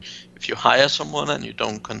you hire someone and you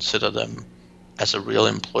don't consider them as a real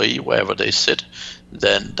employee wherever they sit,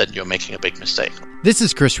 then you're making a big mistake. This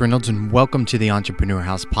is Chris Reynolds, and welcome to the Entrepreneur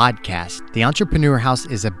House podcast. The Entrepreneur House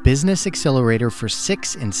is a business accelerator for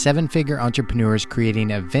 6- and 7-figure entrepreneurs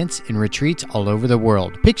creating events and retreats all over the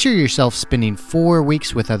world. Picture yourself spending 4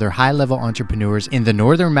 weeks with other high-level entrepreneurs in the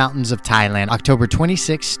northern mountains of Thailand, October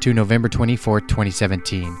 26 to November 24,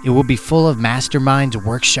 2017. It will be full of masterminds,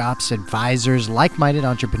 workshops, advisors, like-minded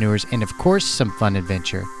entrepreneurs, and of course, some fun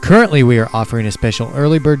adventure. Currently, we are offering a special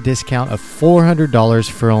early bird discount of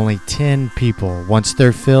 $400 for only 10 people. Once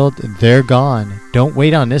they're filled, they're gone. Don't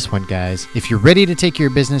wait on this one, guys. If you're ready to take your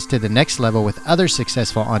business to the next level with other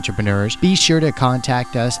successful entrepreneurs, be sure to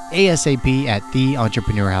contact us ASAP at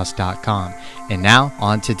theentrepreneurhouse.com. And now,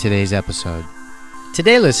 on to today's episode.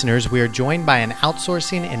 Today, listeners, we are joined by an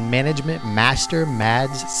outsourcing and management master,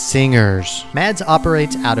 Mads Singers. Mads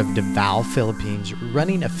operates out of Davao, Philippines,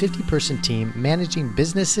 running a 50-person team, managing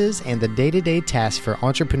businesses and the day-to-day tasks for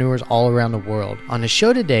entrepreneurs all around the world. On the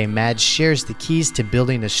show today, Mads shares the keys to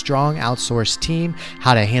building a strong outsourced team,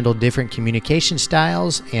 how to handle different communication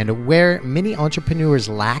styles, and where many entrepreneurs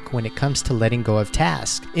lack when it comes to letting go of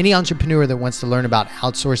tasks. Any entrepreneur that wants to learn about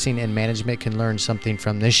outsourcing and management can learn something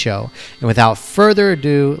from this show. And without further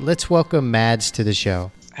ado, let's welcome Mads to the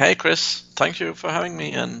show. Hey Chris, thank you for having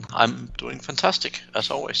me, and I'm doing fantastic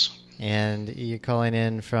as always. And you're calling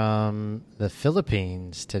in from the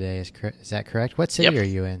Philippines today, is that correct? What city are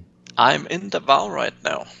you in? I'm in Davao right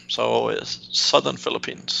now, so it's southern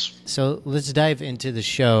Philippines. So let's dive into the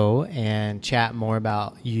show and chat more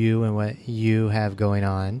about you and what you have going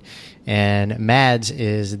on. And Mads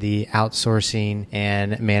is the outsourcing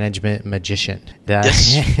and management magician.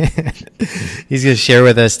 Yes. He's going to share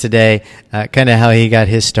with us today kind of how he got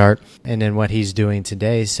his start and then what he's doing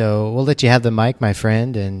today. So we'll let you have the mic, my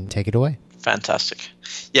friend, and take it away. Fantastic.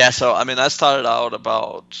 Yeah, so I started out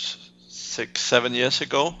about 6-7 years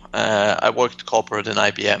ago. I worked corporate in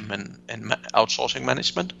IBM in outsourcing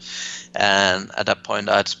management, and at that point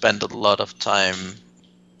I'd spent a lot of time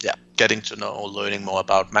getting to know, learning more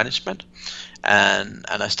about management, and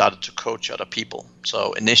I started to coach other people.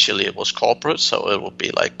 So initially it was corporate, so it would be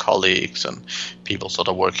like colleagues and people sort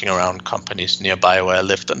of working around companies nearby where I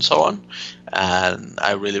lived and so on, and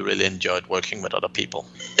I really enjoyed working with other people.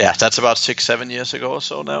 Yeah, that's about 6-7 years ago or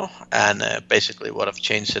so now, and basically what I've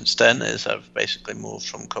changed since then is I've basically moved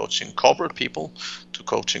from coaching corporate people to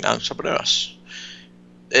coaching entrepreneurs.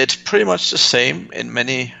 It's pretty much the same in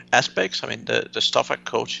many aspects. The stuff I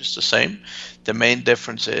coach is the same. The main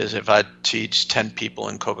difference is if I teach 10 people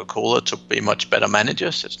in Coca-Cola to be much better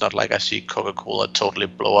managers, it's not like I see Coca-Cola totally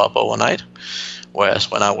blow up overnight. Whereas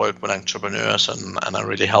when I work with entrepreneurs and I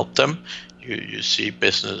really help them, you see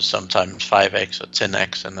business sometimes 5x or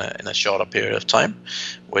 10x in a shorter period of time,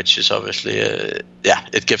 which is obviously,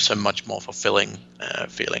 it gives a much more fulfilling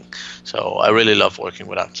feeling. So I really love working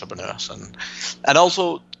with entrepreneurs. And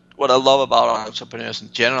also what I love about entrepreneurs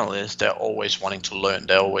in general is they're always wanting to learn.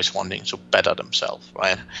 They're always wanting to better themselves,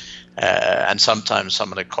 right? And sometimes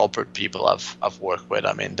some of the corporate people I've worked with,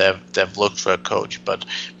 they've looked for a coach, but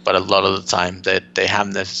a lot of the time they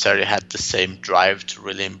haven't necessarily had the same drive to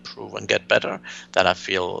really improve and get better that I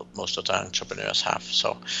feel most of the entrepreneurs have.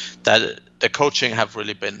 So that the coaching have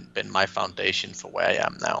really been my foundation for where I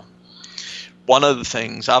am now. One of the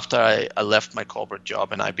things, after I left my corporate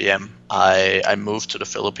job in IBM, I moved to the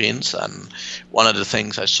Philippines, and one of the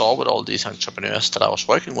things I saw with all these entrepreneurs that I was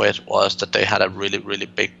working with was that they had a really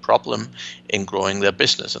big problem in growing their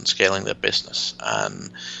business and scaling their business.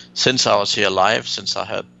 And since I was here live, since I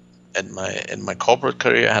had in my corporate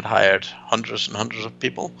career I had hired hundreds and hundreds of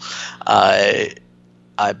people, I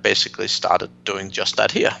basically started doing just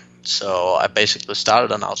that here. So I basically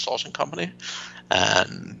started an outsourcing company,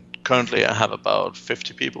 and currently I have about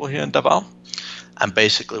 50 people here in Davao. And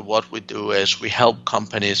basically what we do is we help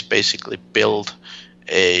companies basically build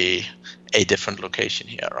a different location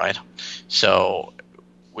here, right? So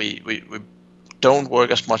we don't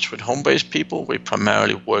work as much with home-based people. We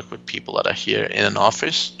primarily work with people that are here in an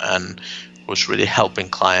office and who's really helping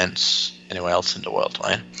clients anywhere else in the world,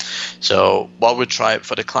 right? So what we try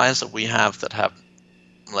for the clients that we have that have,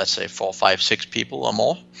 let's say 4, 5, 6 people or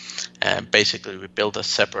more, and basically we build a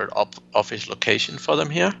separate office location for them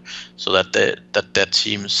here, so that their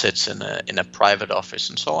team sits in a private office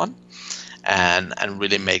and so on, and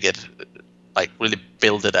really make it really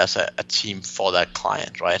build it as a team for that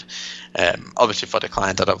client, right? Obviously for the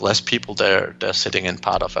client that have less people, they're sitting in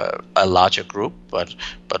part of a larger group, but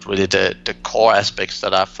really the core aspects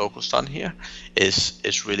that I've focused on here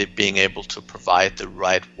is really being able to provide the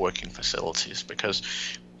right working facilities, because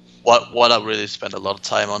what I really spent a lot of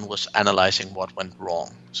time on was analyzing what went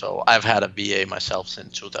wrong. So I've had a VA myself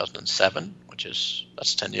since 2007,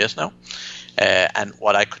 that's 10 years now, and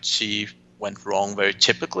what I could see went wrong very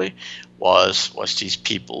typically was these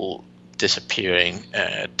people disappearing,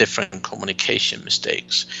 different communication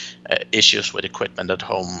mistakes, issues with equipment at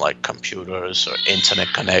home like computers or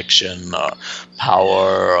internet connection or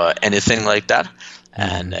power or anything like that.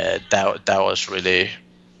 And that was really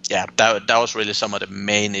that was really some of the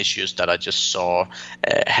main issues that I just saw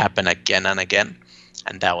happen again and again.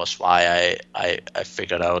 And that was why I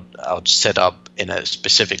figured out I would set up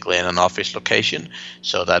specifically in an office location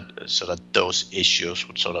so that those issues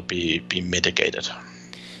would sort of be mitigated.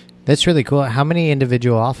 That's really cool. How many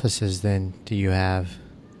individual offices then do you have?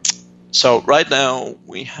 So right now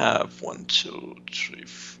we have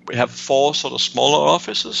we have 4 sort of smaller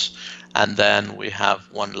offices, and then we have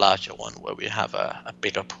one larger one where we have a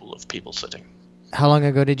bigger pool of people sitting. How long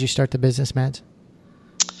ago did you start the business, Mads?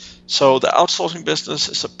 So the outsourcing business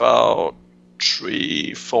is about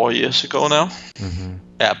 3-4 years ago now. Mm-hmm.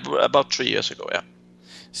 Yeah, about 3 years ago, yeah.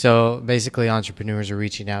 So basically entrepreneurs are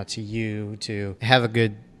reaching out to you to have a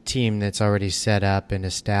good team that's already set up and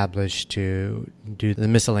established to do the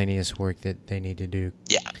miscellaneous work that they need to do.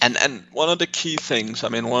 Yeah, and one of the key things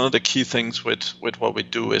with what we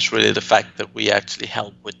do is really the fact that we actually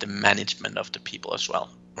help with the management of the people as well,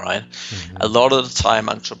 right? Mm-hmm. A lot of the time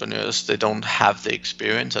entrepreneurs, they don't have the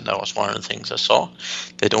experience, and that was one of the things I saw.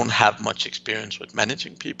 They don't have much experience with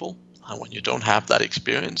managing people, and when you don't have that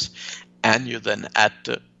experience and you then add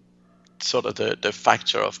the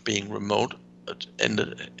factor of being remote into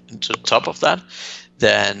the top of that,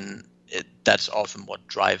 then that's often what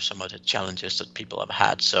drives some of the challenges that people have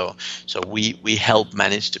had. So we help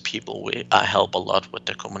manage the people. We help a lot with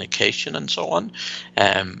the communication and so on,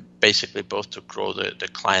 basically both to grow the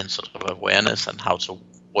client sort of awareness and how to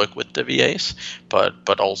work with the VAs,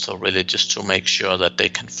 but also really just to make sure that they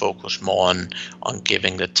can focus more on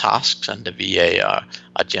giving the tasks, and the VA are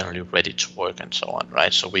generally ready to work and so on,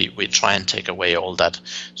 right? So we try and take away all that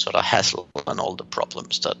sort of hassle and all the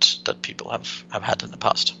problems that people have had in the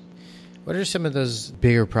past. What are some of those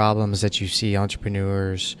bigger problems that you see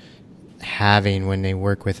entrepreneurs having when they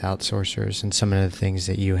work with outsourcers, and some of the things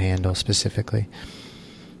that you handle specifically?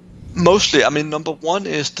 Mostly, number one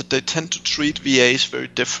is that they tend to treat VAs very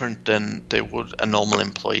different than they would a normal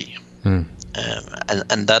employee.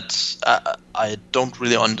 And that's, I don't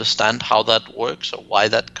really understand how that works or why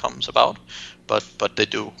that comes about, but they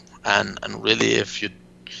do. And really, if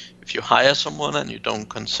you hire someone and you don't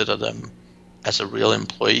consider them as a real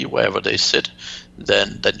employee wherever they sit,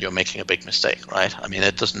 then you're making a big mistake, right?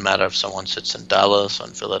 It doesn't matter if someone sits in Dallas or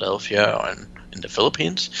in Philadelphia or in the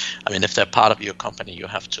Philippines. If they're part of your company, you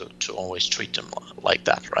have to always treat them like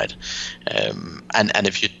that, right? And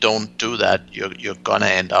if you don't do that, you're gonna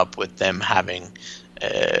end up with them having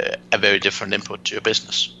a very different input to your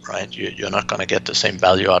business, right? You're not gonna get the same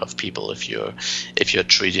value out of people if you're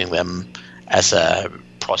treating them as a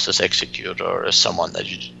process executor or as someone that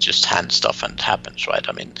you just hand stuff and it happens, right?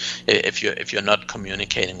 If you're not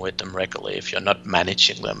communicating with them regularly, if you're not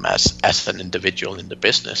managing them as an individual in the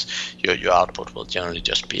business, your output will generally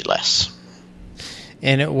just be less.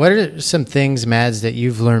 And what are some things, Mads, that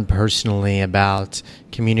you've learned personally about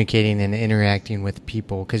communicating and interacting with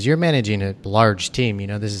people? Because you're managing a large team,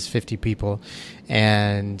 this is 50 people,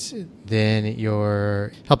 and then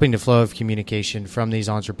you're helping the flow of communication from these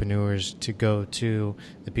entrepreneurs to go to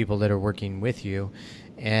the people that are working with you.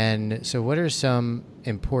 And so what are some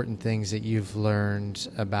important things that you've learned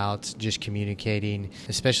about just communicating,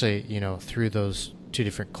 especially, through those two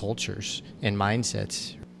different cultures and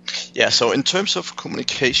mindsets? Yeah, so in terms of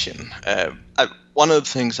communication, one of the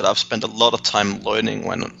things that I've spent a lot of time learning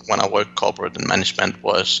when I worked corporate and management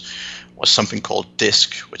was something called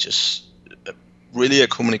DISC, which is really a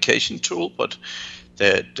communication tool, but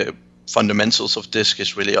the fundamentals of DISC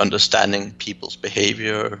is really understanding people's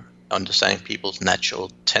behavior, understanding people's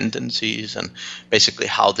natural tendencies, and basically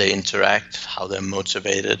how they interact, how they're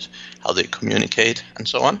motivated, how they communicate, and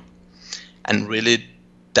so on. And really,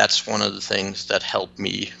 that's one of the things that helped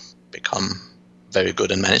me become very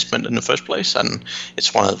good in management in the first place, and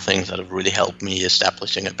it's one of the things that have really helped me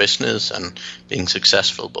establishing a business and being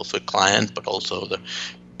successful both with clients but also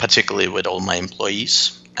particularly with all my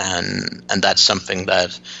employees, and that's something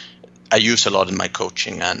that I use a lot in my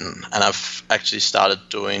coaching, and I've actually started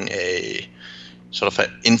doing a sort of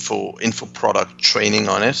an info product training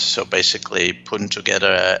on it. So basically putting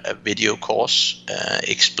together a video course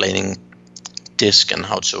explaining DISC and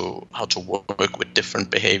how to work with different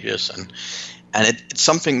behaviors And it's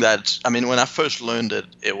something that, I mean, when I first learned it,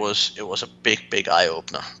 it was a big eye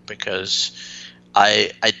opener, because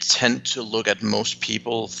I tend to look at most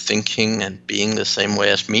people thinking and being the same way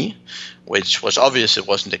as me, which was obvious it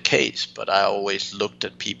wasn't the case, but I always looked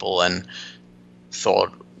at people and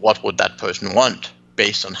thought, what would that person want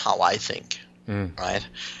based on how I think, right?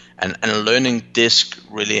 And learning DISC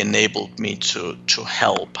really enabled me to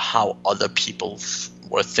help how other people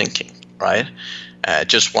were thinking, right?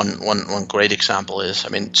 Just one great example is, I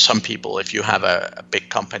mean, some people, if you have a big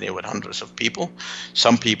company with hundreds of people,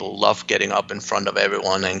 some people love getting up in front of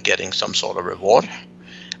everyone and getting some sort of reward.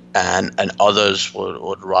 And others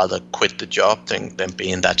would rather quit the job than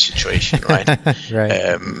be in that situation, right?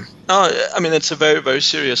 Right. No, I mean, it's a very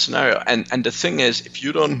serious scenario. And the thing is, if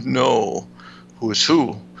you don't know who's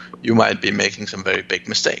who, you might be making some very big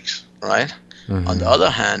mistakes, right? On the other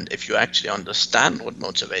hand, if you actually understand what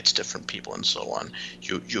motivates different people and so on,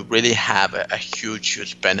 you really have a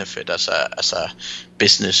huge benefit as a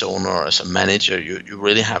business owner or as a manager. You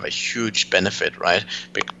really have a huge benefit, right?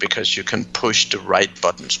 Because you can push the right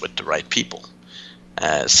buttons with the right people.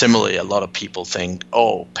 Similarly, a lot of people think,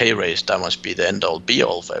 oh, pay raise, that must be the end all be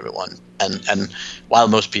all for everyone. And while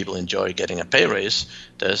most people enjoy getting a pay raise,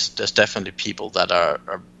 there's definitely people that are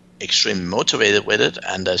extremely motivated with it,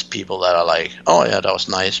 and there's people that are like, oh yeah, that was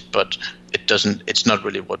nice, but it's not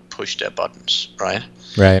really what pushed their buttons, right?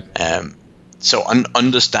 So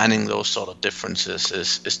understanding those sort of differences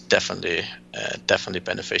is definitely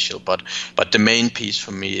beneficial, but the main piece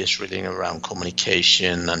for me is really around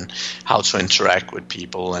communication and how to interact with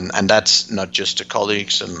people, and that's not just the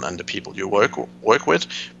colleagues and the people you work with,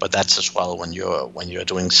 but that's as well when you're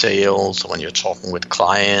doing sales, when you're talking with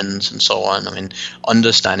clients and so on. I mean,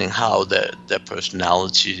 understanding how their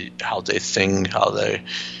personality, how they think, how they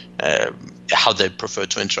prefer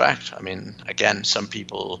to interact. I mean, again, some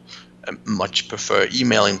people much prefer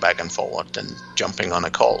emailing back and forward than jumping on a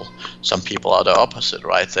call. Some people are the opposite,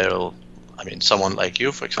 right? Someone like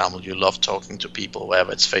you, for example, you love talking to people,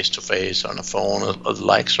 whether it's face to face, on a phone, or the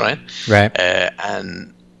likes, right? Right.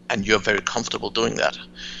 And you're very comfortable doing that.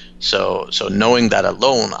 So knowing that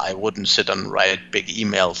alone, I wouldn't sit and write big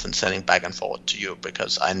emails and sending back and forward to you,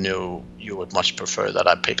 because I knew you would much prefer that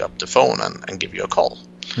I pick up the phone and give you a call,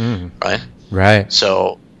 right? Right.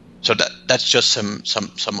 So that's just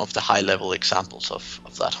some of the high level examples of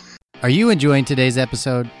that. Are you enjoying today's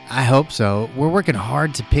episode? I hope so. We're working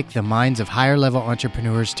hard to pick the minds of higher level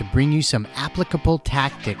entrepreneurs to bring you some applicable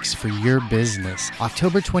tactics for your business.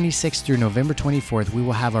 October 26th through November 24th, we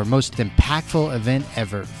will have our most impactful event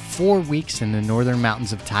ever. 4 weeks in the northern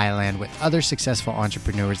mountains of Thailand with other successful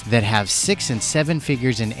entrepreneurs that have 6 and 7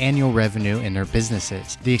 figures in annual revenue in their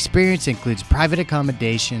businesses. The experience includes private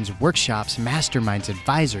accommodations, workshops, masterminds,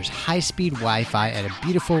 advisors, high-speed Wi-Fi at a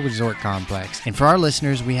beautiful resort complex. And for our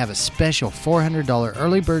listeners, we have a special $400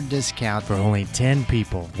 early bird discount for only 10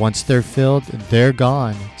 people. Once they're filled, they're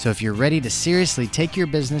gone. So if you're ready to seriously take your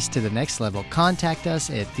business to the next level, contact us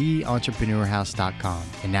at theentrepreneurhouse.com.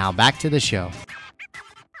 And now back to the show.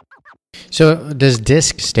 So does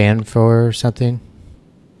DISC stand for something?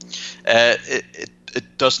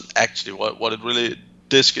 It doesn't actually. What it really,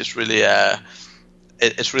 DISC is really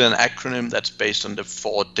it's really an acronym that's based on the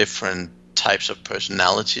 4 different types of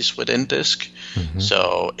personalities within DISC.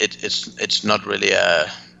 So it's not really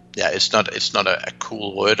it's not a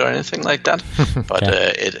cool word or anything like that, but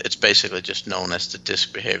it's basically just known as the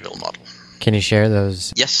DISC behavioral model. Can you share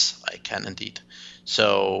those? Yes, I can indeed.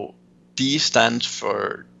 So D stands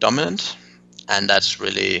for dominant, and that's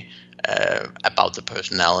really about the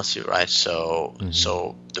personality, right? So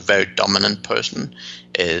the very dominant person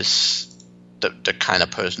is the kind of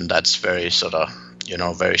person that's very sort of,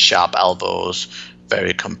 very sharp elbows,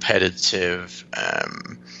 very competitive,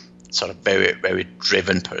 sort of very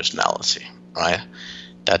driven personality, right?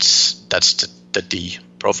 That's the D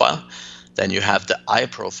profile. Then you have the I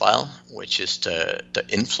profile, which is the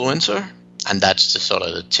influencer, and that's the sort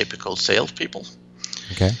of the typical salespeople.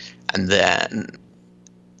 Okay. And then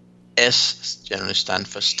S generally stand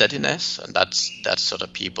for steadiness, and that's sort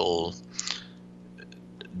of people,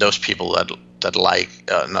 those people that like,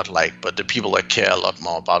 not like, but the people that care a lot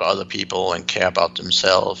more about other people and care about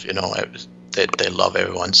themselves. They love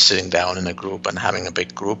everyone sitting down in a group and having a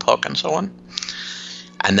big group hug and so on.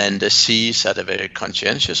 And then the C's are the very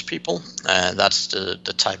conscientious people. That's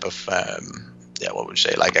the type of, what would you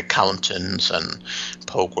say, like accountants and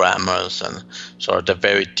programmers and sort of the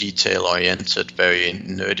very detail-oriented, very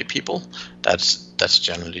nerdy people. That's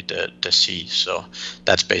generally the C. So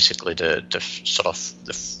that's basically the sort of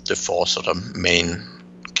the 4 sort of main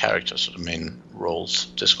characters or the main roles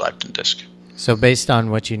described in DISC. So based on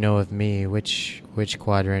what you know of me, which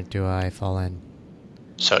quadrant do I fall in?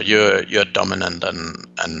 So you're dominant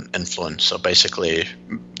and influence. So basically,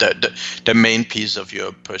 the main piece of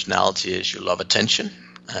your personality is you love attention,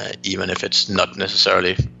 even if it's not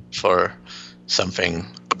necessarily for something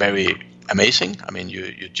very amazing. I mean,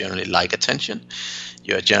 you generally like attention.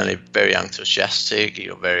 You're generally very enthusiastic.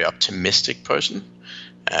 You're a very optimistic person.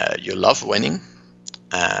 You love winning,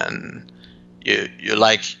 and you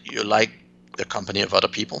like the company of other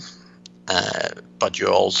people. But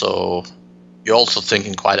you're also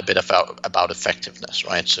thinking quite a bit about effectiveness,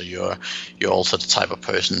 right? So you're also the type of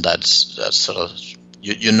person that's sort of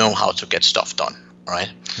you know how to get stuff done, right?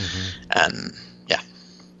 Mm-hmm. And yeah.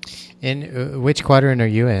 And which quadrant are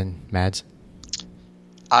you in, Mads?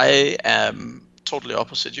 I am totally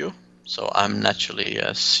opposite you. So I'm naturally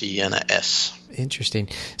a C and a S. Interesting.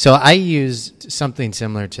 So I use something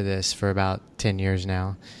similar to this for about 10 years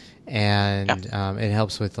now. And it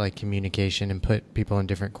helps with like communication and put people in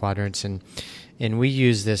different quadrants. And we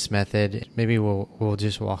use this method. Maybe we'll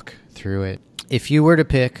just walk through it. If you were to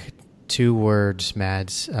pick two words,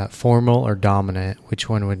 Mads, formal or dominant, which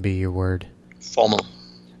one would be your word? Formal.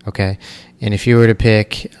 Okay. And if you were to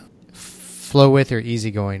pick flow with or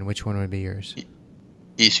easygoing, which one would be yours?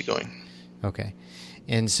 Easygoing. Okay.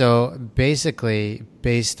 And so basically,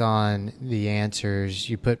 based on the answers,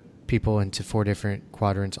 you put people into 4 different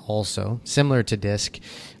quadrants also, similar to DISC,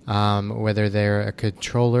 whether they're a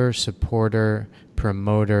controller, supporter,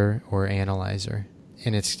 promoter, or analyzer.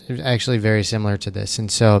 And it's actually very similar to this. And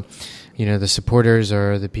so, the supporters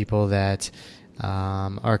are the people that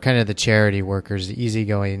are kind of the charity workers, the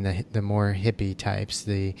easygoing, the more hippie types,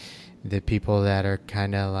 the people that are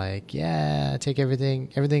kind of like, yeah, take everything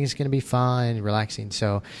is going to be fine, relaxing.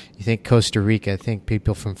 So you think Costa Rica, think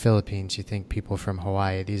people from Philippines, you think people from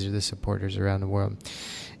Hawaii. These are the supporters around the world.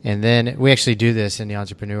 And then we actually do this in the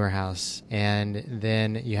Entrepreneur House. And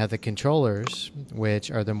then you have the controllers, which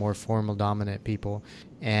are the more formal, dominant people.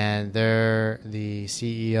 And they're the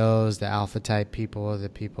CEOs, the alpha type people, the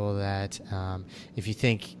people that, if you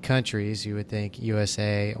think countries, you would think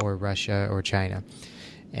USA or Russia or China.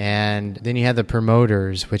 And then you have the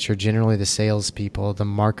promoters, which are generally the salespeople, the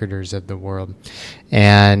marketers of the world.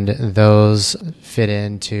 And those fit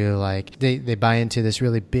into like, they buy into this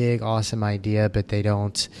really big, awesome idea, but they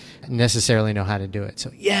don't necessarily know how to do it. So,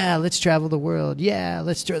 yeah, let's travel the world. Yeah,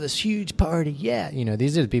 let's throw this huge party. Yeah,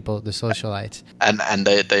 these are the people, the socialites. And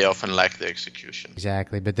they often lack the execution.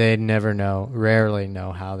 Exactly, but they rarely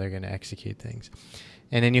know how they're going to execute things.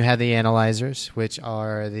 And then you have the analyzers, which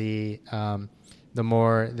are the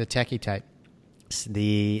techie type,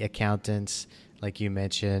 the accountants, like you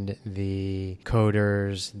mentioned, the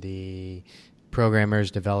coders, the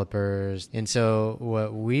programmers, developers. And so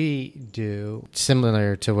what we do,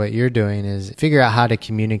 similar to what you're doing, is figure out how to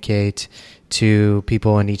communicate to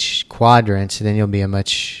people in each quadrant, so then you'll be a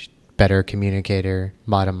much better communicator,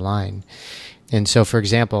 bottom line. And so, for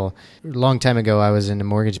example, a long time ago, I was in the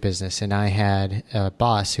mortgage business, and I had a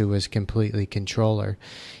boss who was completely controller.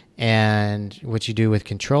 And what you do with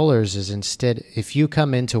controllers is, instead, if you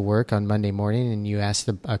come into work on Monday morning and you ask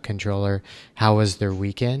a controller how was their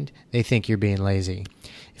weekend, they think you're being lazy.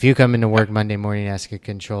 If you come into work Monday morning and ask a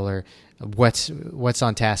controller what's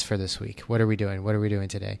on task for this week, what are we doing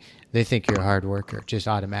today, they think you're a hard worker just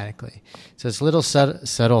automatically. So it's little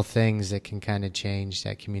subtle things that can kind of change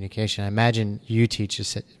that communication. I imagine you teach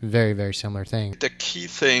a very, very similar thing. The key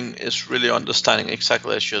thing is really understanding,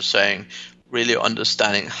 exactly as you're saying, really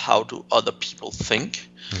understanding how do other people think,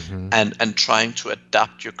 mm-hmm. and trying to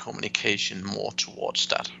adapt your communication more towards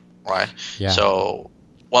that, right? Yeah. So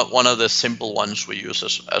one of the simple ones we use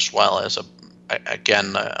as well as I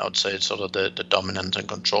would say it's sort of the dominant and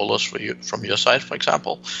controllers from your side, for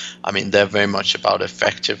example. I mean, they're very much about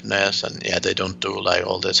effectiveness, and they don't do like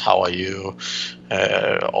all this, how are you,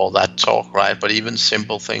 all that talk, right? But even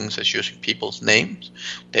simple things as using people's names,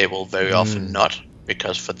 they will very often not,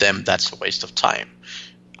 because for them that's a waste of time.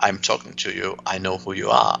 I'm talking to you, I know who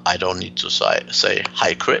you are, I don't need to say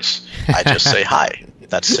hi Chris, I just say hi.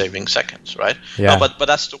 That's saving seconds, right? Yeah. No, but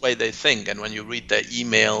that's the way they think. And when you read their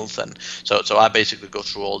emails, and so I basically go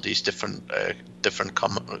through all these different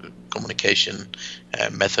communication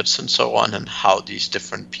methods and so on, and how these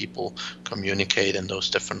different people communicate in those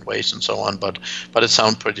different ways and so on. But it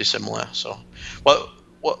sounds pretty similar. So,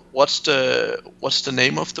 what's the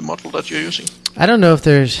name of the model that you're using? I don't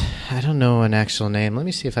know an actual name. Let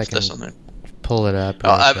me see if I can pull it up.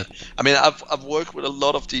 I've worked with a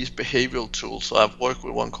lot of these behavioral tools. So I've worked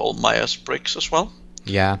with one called Myers-Briggs as well.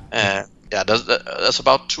 Yeah. yeah, there's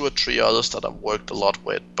about two or three others that I've worked a lot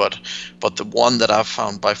with, but the one that I've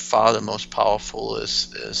found by far the most powerful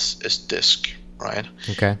is Disc, right?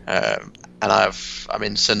 Okay. And I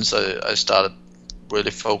mean, since I started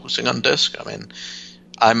really focusing on Disc, I mean,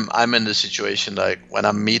 I'm in the situation like when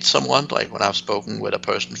I meet someone, like when I've spoken with a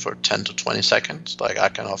person for 10 to 20 seconds, like I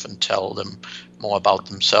can often tell them more about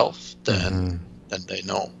themselves than they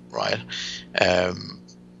know, right?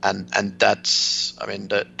 And that's, I mean,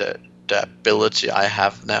 the ability I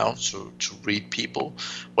have now to read people,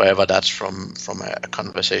 wherever that's from a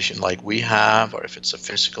conversation like we have, or if it's a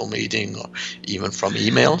physical meeting, or even from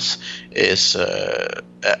emails, is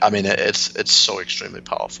I mean, it's so extremely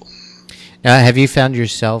powerful. Now, have you found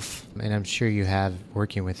yourself, and I'm sure you have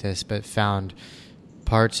working with this, but found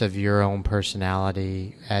parts of your own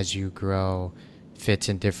personality as you grow fits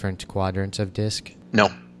in different quadrants of Disc? No.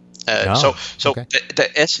 No. So Okay. the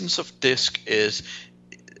essence of Disc is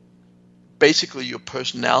basically your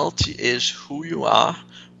personality is who you are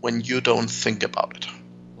when you don't think about it.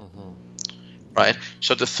 Right?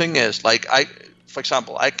 So the thing is, like, for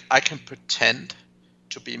example, I can pretend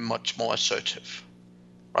to be much more assertive.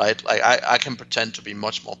 Right? Like I can pretend to be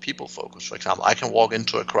much more people focused. For example, I can walk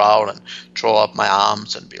into a crowd and throw up my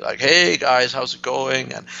arms and be like, "Hey guys, how's it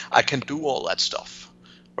going?" And I can do all that stuff,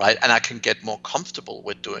 right? And I can get more comfortable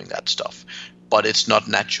with doing that stuff, but it's not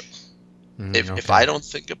natural. If I don't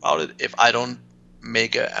think about it, if I don't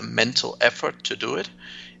make a mental effort to do it,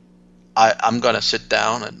 I'm gonna sit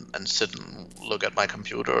down and sit and look at my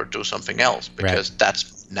computer or do something else, because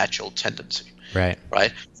that's natural tendency. Right.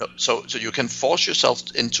 So you can force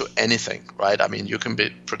yourself into anything, right? I mean, you can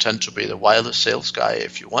pretend to be the wildest sales guy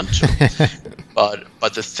if you want to,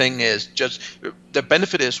 but the thing is, just the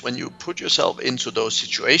benefit is when you put yourself into those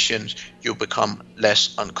situations, you become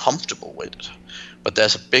less uncomfortable with it. But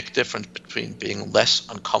there's a big difference between being less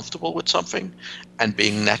uncomfortable with something and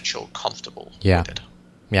being natural comfortable with it.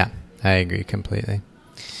 Yeah, I agree completely.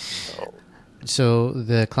 So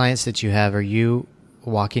the clients that you have, are you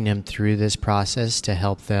walking them through this process to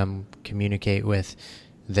help them communicate with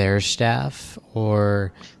their staff,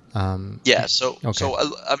 or yeah, so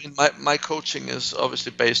I mean, my coaching is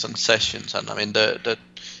obviously based on sessions, and I mean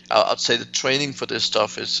I'd say the training for this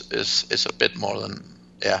stuff is a bit more than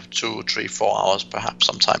 2, 3, 4 hours perhaps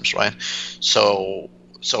sometimes, right? So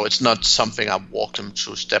it's not something I walk them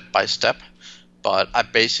through step by step, but I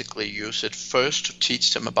basically use it first to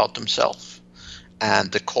teach them about themselves.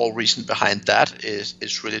 And the core reason behind that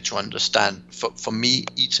is really to understand, for me,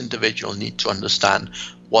 each individual needs to understand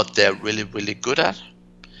what they're really, really good at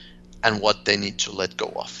and what they need to let go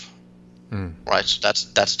of. Right? So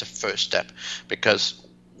that's the first step, because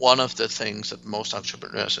one of the things that most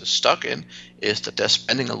entrepreneurs are stuck in is that they're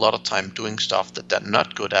spending a lot of time doing stuff that they're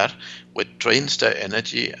not good at, which drains their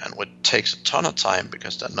energy and which takes a ton of time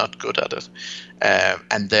because they're not good at it.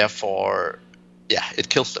 And therefore, it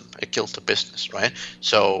kills them. It kills the business, right?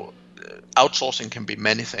 So outsourcing can be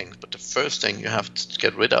many things, but the first thing you have to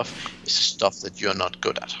get rid of is the stuff that you're not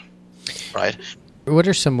good at, right? What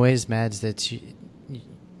are some ways, Mads, that you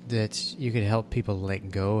could help people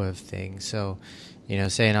let go of things? So,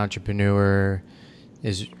 say an entrepreneur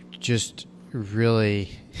is just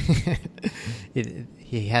really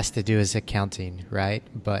he has to do his accounting, right?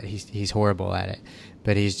 But he's horrible at it.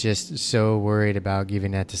 But he's just so worried about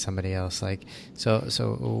giving that to somebody else. Like, so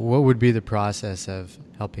what would be the process of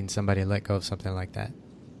helping somebody let go of something like that?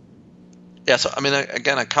 Yeah, so I mean,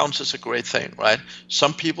 again, accounts is a great thing, right?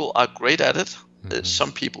 Some people are great at it.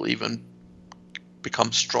 Some people even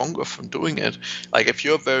become stronger from doing it. Like if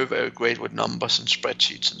you're very, very great with numbers and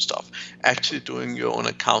spreadsheets and stuff, actually doing your own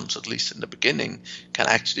accounts, at least in the beginning, can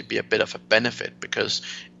actually be a bit of a benefit, because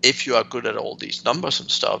if you are good at all these numbers and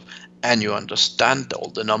stuff, and you understand all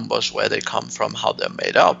the numbers, where they come from, how they're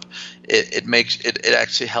made up, it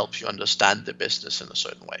actually helps you understand the business in a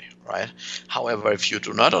certain way, right? However, if you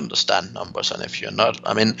do not understand numbers, and if you're not,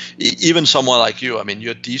 I mean, even someone like you, I mean,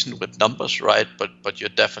 you're decent with numbers, right? But you're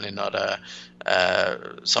definitely not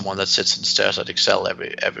someone that sits and stares at Excel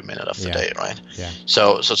every minute of the day, right? Yeah.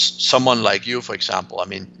 So someone like you, for example, I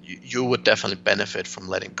mean, you would definitely benefit from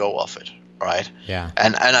letting go of it, right? Yeah.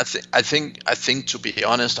 And I think to be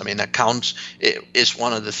honest, I mean, accounts is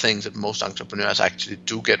one of the things that most entrepreneurs actually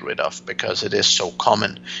do get rid of, because it is so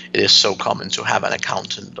common. It is so common to have an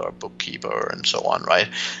accountant or a bookkeeper and so on, right?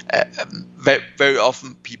 Very, very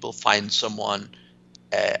often people find someone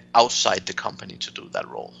outside the company to do that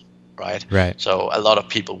role. right? Right. So a lot of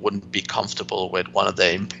people wouldn't be comfortable with one of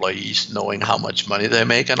their employees knowing how much money they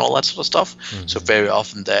make and all that sort of stuff. So very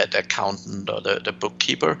often the accountant or the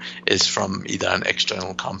bookkeeper is from either an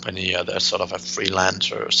external company or they're sort of a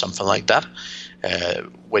freelancer or something like that,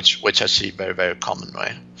 which I see very, very common,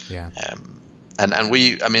 right? Yeah. And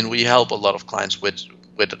we help a lot of clients with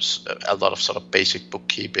a lot of sort of basic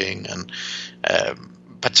bookkeeping and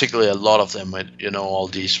particularly a lot of them with all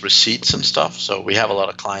these receipts and stuff. So we have a lot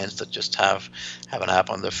of clients that just have an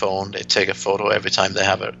app on their phone. They take a photo every time they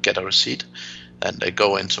get a receipt, and they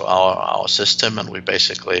go into our system, and we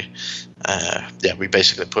basically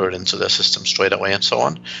put it into their system straight away and so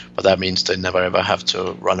on. But that means they never ever have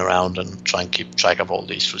to run around and try and keep track of all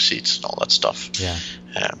these receipts and all that stuff. Yeah.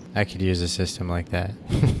 I could use a system like that.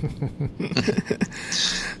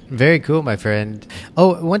 Very cool, my friend.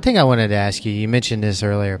 Oh, one thing I wanted to ask you, you mentioned this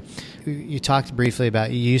earlier. You talked briefly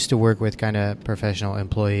about you used to work with kind of professional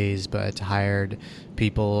employees, but hired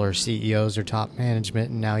people or CEOs or top management,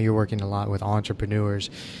 and now you're working a lot with entrepreneurs.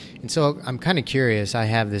 And so I'm kind of curious. I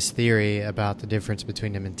have this theory about the difference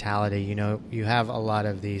between the mentality. You have a lot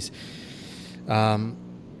of these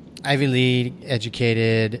Ivy League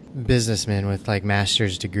educated businessmen with like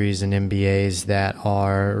master's degrees and MBAs that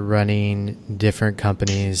are running different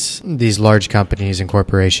companies, these large companies and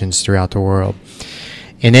corporations throughout the world.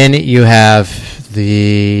 And then you have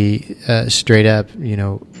the straight up,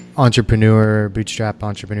 entrepreneur, bootstrap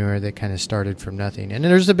entrepreneur that kind of started from nothing. And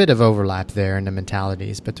there's a bit of overlap there in the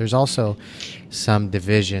mentalities, but there's also some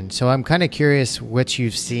division. So I'm kind of curious what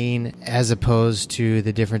you've seen as opposed to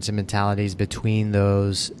the difference in mentalities between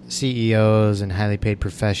those CEOs and highly paid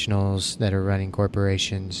professionals that are running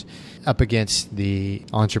corporations up against the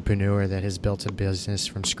entrepreneur that has built a business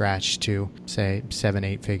from scratch to, say,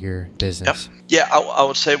 7-8 figure business. Yeah, I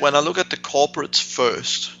would say when I look at the corporates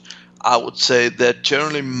first, I would say they're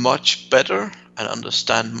generally much better and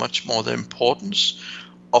understand much more the importance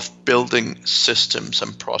of building systems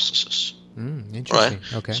and processes. Interesting. Right?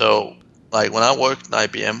 Okay. So, like when I worked in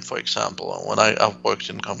IBM, for example, or when I've worked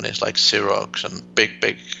in companies like Xerox and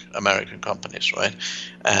big American companies, right?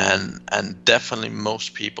 And definitely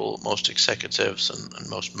most people, most executives and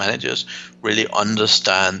most managers really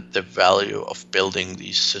understand the value of building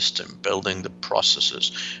these systems, building the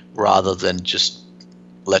processes, rather than just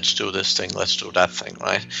let's do this thing, let's do that thing,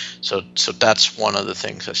 right? So that's one of the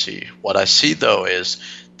things I see. What I see though is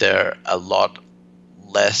they're a lot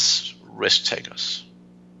less risk takers,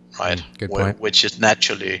 right? Good point. Which is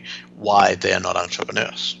naturally why they are not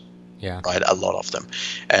entrepreneurs. Yeah. Right, a lot of them.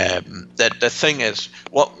 The thing is,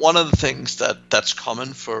 one of the things that's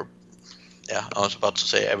common for, I was about to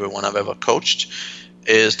say everyone I've ever coached,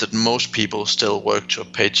 is that most people still work to a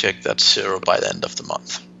paycheck that's zero by the end of the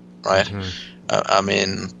month, right?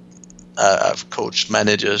 I've coached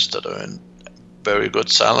managers that earn very good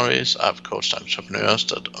salaries. I've coached entrepreneurs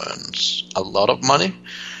that earns a lot of money,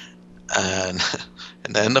 and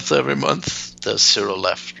at the end of every month, there's zero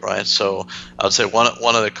left, right? So I would say one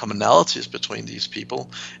of the commonalities between these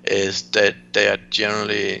people is that they are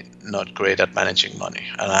generally not great at managing money.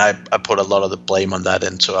 And I put a lot of the blame on that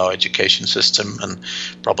into our education system and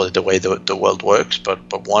probably the way the world works.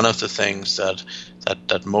 But one of the things that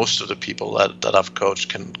most of the people that I've coached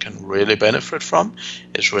can really benefit from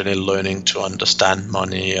is really learning to understand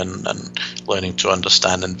money and learning to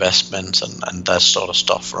understand investments and that sort of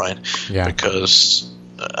stuff, right? Yeah. Because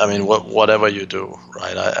whatever you do,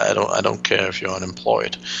 right? I don't care if you're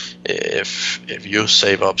unemployed. If you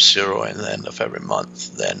save up zero at the end of every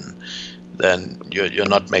month, then you're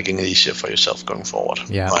not making it easier for yourself going forward,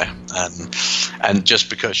 right? And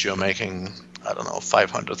just because you're making, I don't know,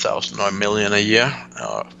 500,000 or $1 million a year,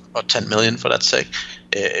 or 10 million for that sake,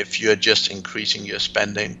 if you're just increasing your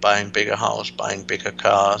spending, buying bigger house, buying bigger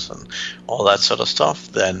cars, and all that sort of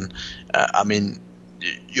stuff, then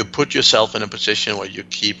you put yourself in a position where you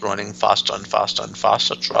keep running faster and faster and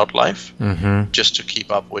faster throughout life, just to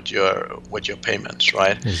keep up with your payments,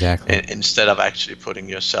 right? Exactly. Instead of actually putting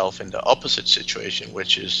yourself in the opposite situation,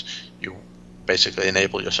 which is you basically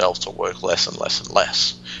enable yourself to work less and less and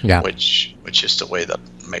less. Yeah. Which is the way that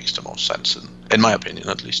makes the most sense, in my opinion,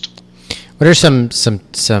 at least. What are some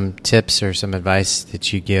tips or some advice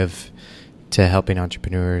that you give to helping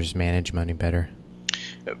entrepreneurs manage money better?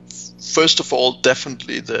 First of all,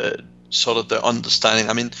 definitely the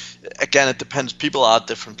understanding. Again, it depends. People are at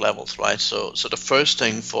different levels, right? So the first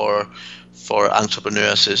thing for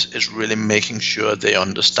entrepreneurs is really making sure they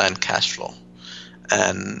understand cash flow.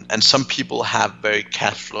 And some people have very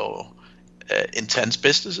cash flow intense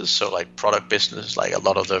businesses, so like product businesses, like a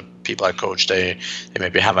lot of the people I coach, they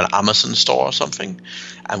maybe have an Amazon store or something.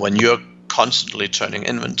 And when you're constantly turning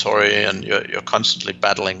inventory and you're constantly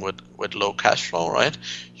battling with low cash flow, right?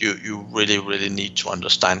 You really need to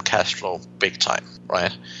understand cash flow big time,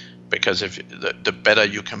 right? Because if the better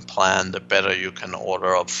you can plan, the better you can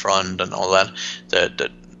order up front and all that,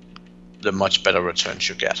 the much better returns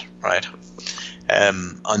you get, right?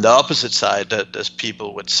 On the opposite side, there's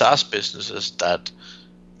people with SaaS businesses that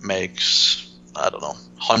makes, I don't know,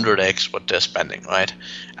 100x what they're spending, right?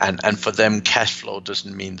 And for them, cash flow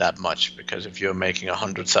doesn't mean that much, because if you're making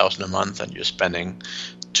 100,000 a month and you're spending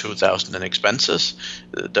 2,000 in expenses,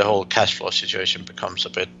 the whole cash flow situation becomes a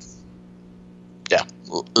bit,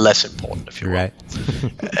 less important, if you will. Right.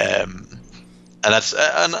 And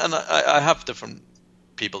I have different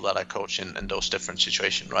people that I coach in those different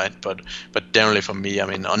situations, right? But generally for me, I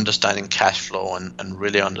mean, understanding cash flow and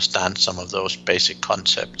really understand some of those basic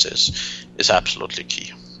concepts is absolutely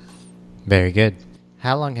key. Very good.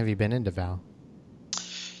 How long have you been in Davao?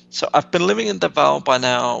 So I've been living in Davao by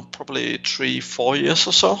now probably 3-4 years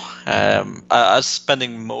or so. I was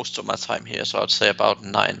spending most of my time here, so I'd say about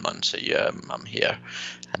 9 months a year I'm here,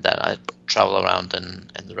 and then I travel around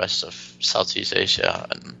in the rest of Southeast Asia,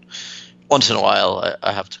 and once in a while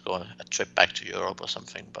I have to go a trip back to Europe or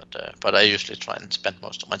something. But I usually try and spend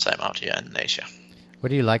most of my time out here in Asia. What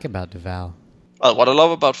do you like about Davao? Well, what I love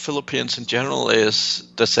about Philippines in general is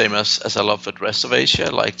the same as I love with the rest of Asia,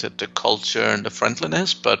 like the culture and the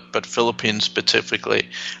friendliness. But Philippines specifically,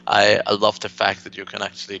 I love the fact that you can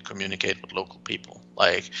actually communicate with local people.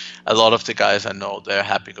 Like a lot of the guys I know, they're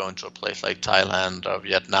happy going to a place like Thailand or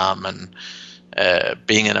Vietnam and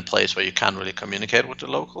being in a place where you can't really communicate with the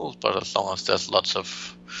locals. But as long as there's lots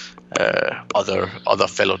of other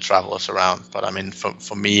fellow travelers around. But I mean,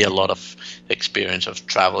 for me, a lot of experience of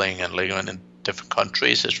traveling and living in different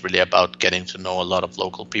countries is really about getting to know a lot of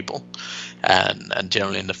local people, and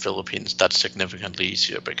generally in the Philippines that's significantly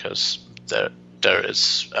easier because there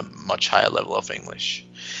is a much higher level of English.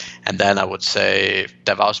 And then I would say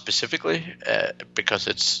Davao specifically, because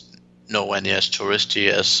it's nowhere near as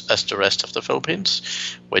touristy as the rest of the Philippines,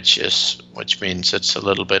 which means it's a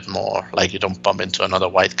little bit more like you don't bump into another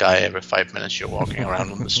white guy every 5 minutes you're walking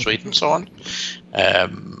around on the street and so on.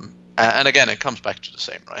 And again, it comes back to the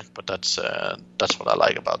same, right? But that's what I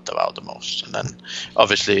like about Davao the most. And then,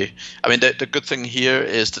 obviously, I mean, the good thing here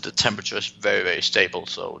is that the temperature is very, very stable.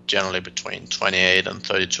 So generally between 28 and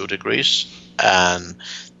 32 degrees, and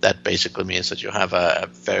that basically means that you have a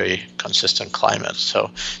very consistent climate. So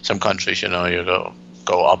some countries, you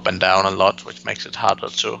go up and down a lot, which makes it harder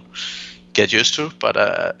to get used to.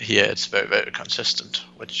 But here it's very, very consistent,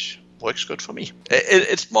 which works good for me.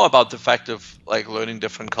 It's more about the fact of like learning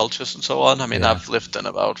different cultures and so on. I mean, I've lived in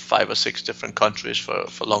about 5 or 6 different countries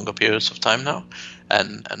for longer periods of time now,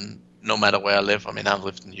 and no matter where I live, I mean, I've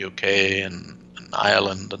lived in the UK and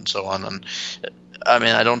Ireland and so on. And I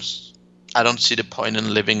mean, I don't see the point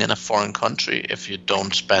in living in a foreign country if you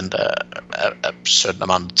don't spend a certain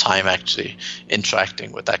amount of time actually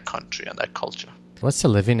interacting with that country and that culture. What's the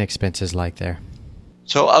living expenses like there?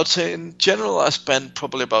 So I would say in general, I spend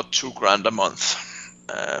probably about $2,000 a month.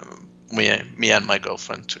 Me and my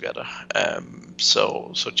girlfriend together.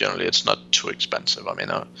 So generally it's not too expensive. I mean,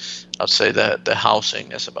 I'd say that the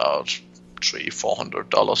housing is about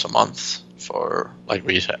 $300-400 a month for like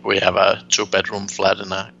we have a 2-bedroom flat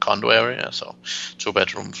in a condo area. So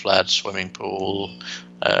 2-bedroom flat, swimming pool,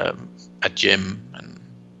 a gym, and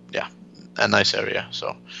a nice area.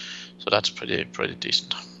 So that's pretty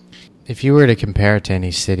decent. If you were to compare it to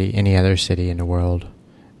any other city in the world,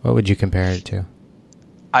 what would you compare it to?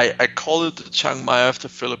 I call it the Chiang Mai of the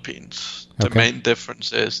Philippines. The main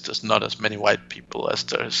difference is there's not as many white people as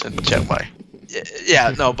there is in Chiang Mai.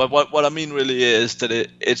 But what I mean really is that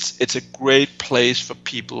it's a great place for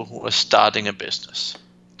people who are starting a business,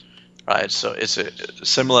 right? So it's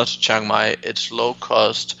similar to Chiang Mai. It's low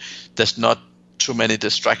cost. There's not too many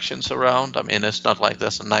distractions around. I mean, it's not like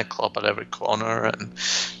there's a nightclub at every corner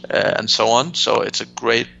and so on. So it's a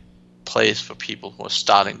great place for people who are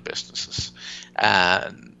starting businesses.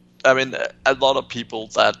 And I mean, a lot of people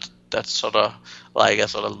that's sort of like a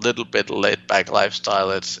sort of little bit laid back lifestyle.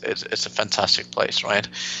 It's a fantastic place, right?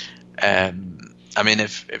 And I mean,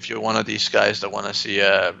 if you're one of these guys that want to see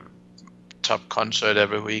a top concert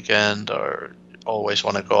every weekend or always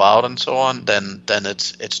want to go out and so on, then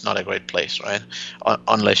it's not a great place, right?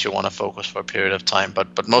 Unless you want to focus for a period of time.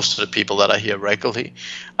 But most of the people that I hear regularly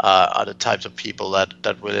are the types of people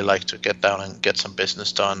that really like to get down and get some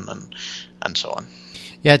business done and so on.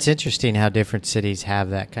 Yeah, it's interesting how different cities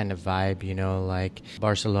have that kind of vibe, like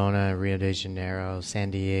Barcelona, Rio de Janeiro,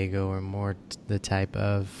 San Diego are more the type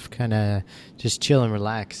of kind of just chill and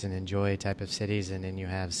relax and enjoy type of cities. And then you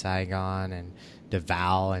have Saigon and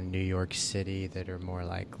Davao and New York City that are more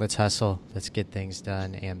like, let's hustle, let's get things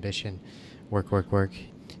done, ambition, work, work, work.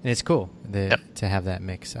 And it's cool to have that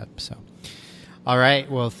mix up. So, all right.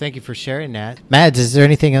 Well, thank you for sharing that. Mads, is there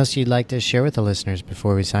anything else you'd like to share with the listeners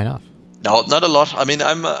before we sign off? No, not a lot. I mean,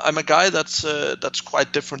 I'm a guy that's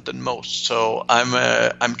quite different than most. So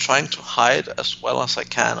I'm trying to hide as well as I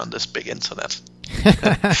can on this big internet.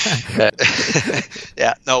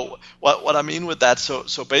 Yeah. No. What I mean with that.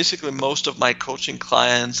 So basically, most of my coaching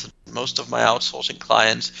clients, most of my outsourcing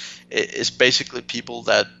clients, is basically people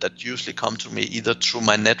that usually come to me either through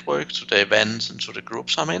my network, to the events and to the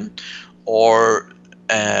groups I'm in, or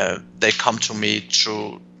they come to me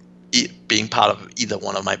through being part of either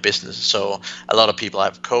one of my businesses. So a lot of people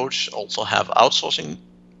I've coached also have outsourcing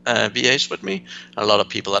VAs with me. A lot of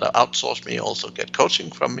people that have outsourced me also get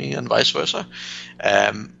coaching from me, and vice versa.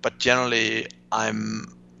 But generally, I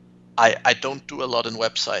don't do a lot in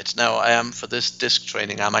websites. Now, I am, for this disc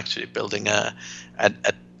training, I'm actually building a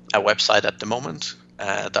website at the moment.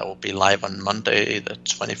 That will be live on Monday, the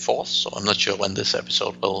 24th. So I'm not sure when this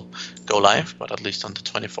episode will go live, but at least on the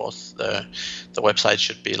 24th, the website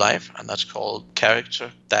should be live, and that's called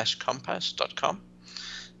character-compass.com.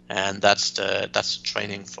 And that's the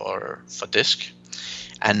training for DISC.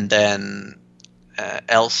 And then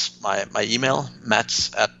else, my email,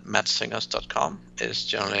 mats@matssingers.com, is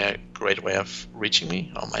generally a great way of reaching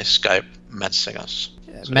me, or my Skype, matssingers.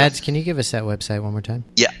 So, Mads, can you give us that website one more time?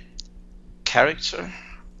 Yeah.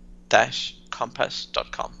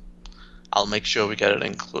 character-compass.com. I'll make sure we get it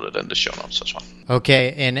included in the show notes as well.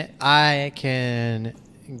 Okay, and I can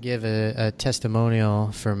give a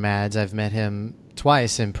testimonial for Mads. I've met him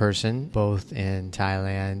twice in person, both in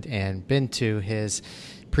Thailand, and been to his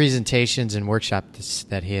presentations and workshops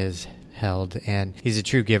that he has held. And he's a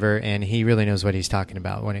true giver, and he really knows what he's talking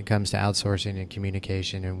about when it comes to outsourcing and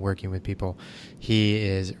communication and working with people. He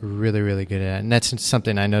is really, really good at it. And that's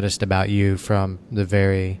something I noticed about you from the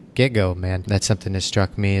very get-go, man. That's something that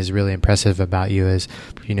struck me as really impressive about you is,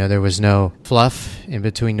 there was no fluff in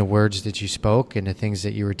between the words that you spoke and the things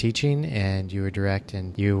that you were teaching, and you were direct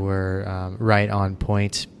and you were right on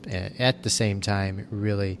point at the same time,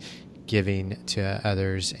 really giving to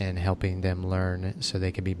others and helping them learn so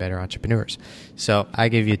they can be better entrepreneurs. So I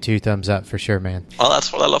give you 2 thumbs up for sure, man. Well,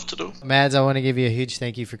 that's what I love to do. Mads, I want to give you a huge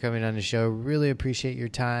thank you for coming on the show. Really appreciate your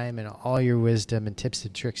time and all your wisdom and tips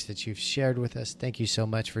and tricks that you've shared with us. Thank you so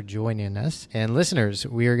much for joining us. And listeners,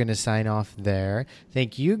 we are going to sign off there.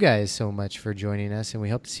 Thank you guys so much for joining us, and we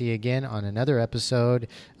hope to see you again on another episode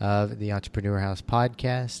of the Entrepreneur House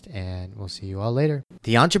podcast, and we'll see you all later.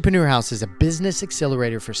 The Entrepreneur House is a business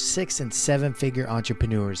accelerator for 6 and 7-figure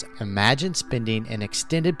entrepreneurs. Imagine spending an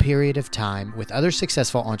extended period of time with other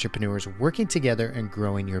successful entrepreneurs working together and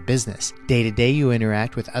growing your business. Day to day, you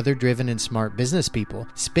interact with other driven and smart business people.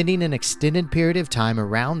 Spending an extended period of time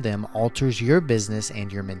around them alters your business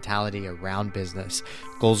and your mentality around business.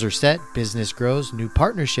 Goals are set, business grows, new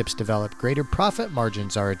partnerships develop, greater profit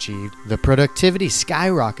margins are achieved, the productivity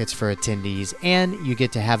skyrockets for attendees, and you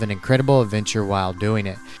get to have an incredible adventure while doing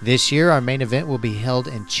it. This year, our main event will be held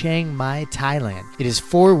in Chiang Mai, Thailand. It is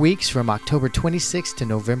 4 weeks from October 26th to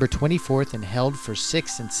November 24th and held for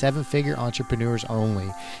 6 and 7-figure entrepreneurs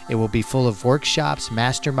only. It will be full of workshops,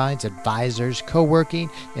 masterminds, advisors,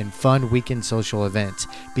 co-working, and fun weekend social events.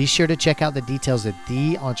 Be sure to check out the details at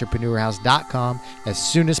theentrepreneurhouse.com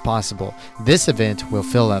as soon as possible. This event will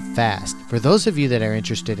fill up fast. For those of you that are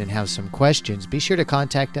interested and have some questions, be sure to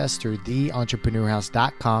contact us through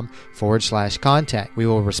theentrepreneurhouse.com/contact. We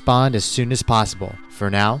will respond as soon as possible. For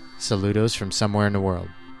now, saludos from somewhere in the world.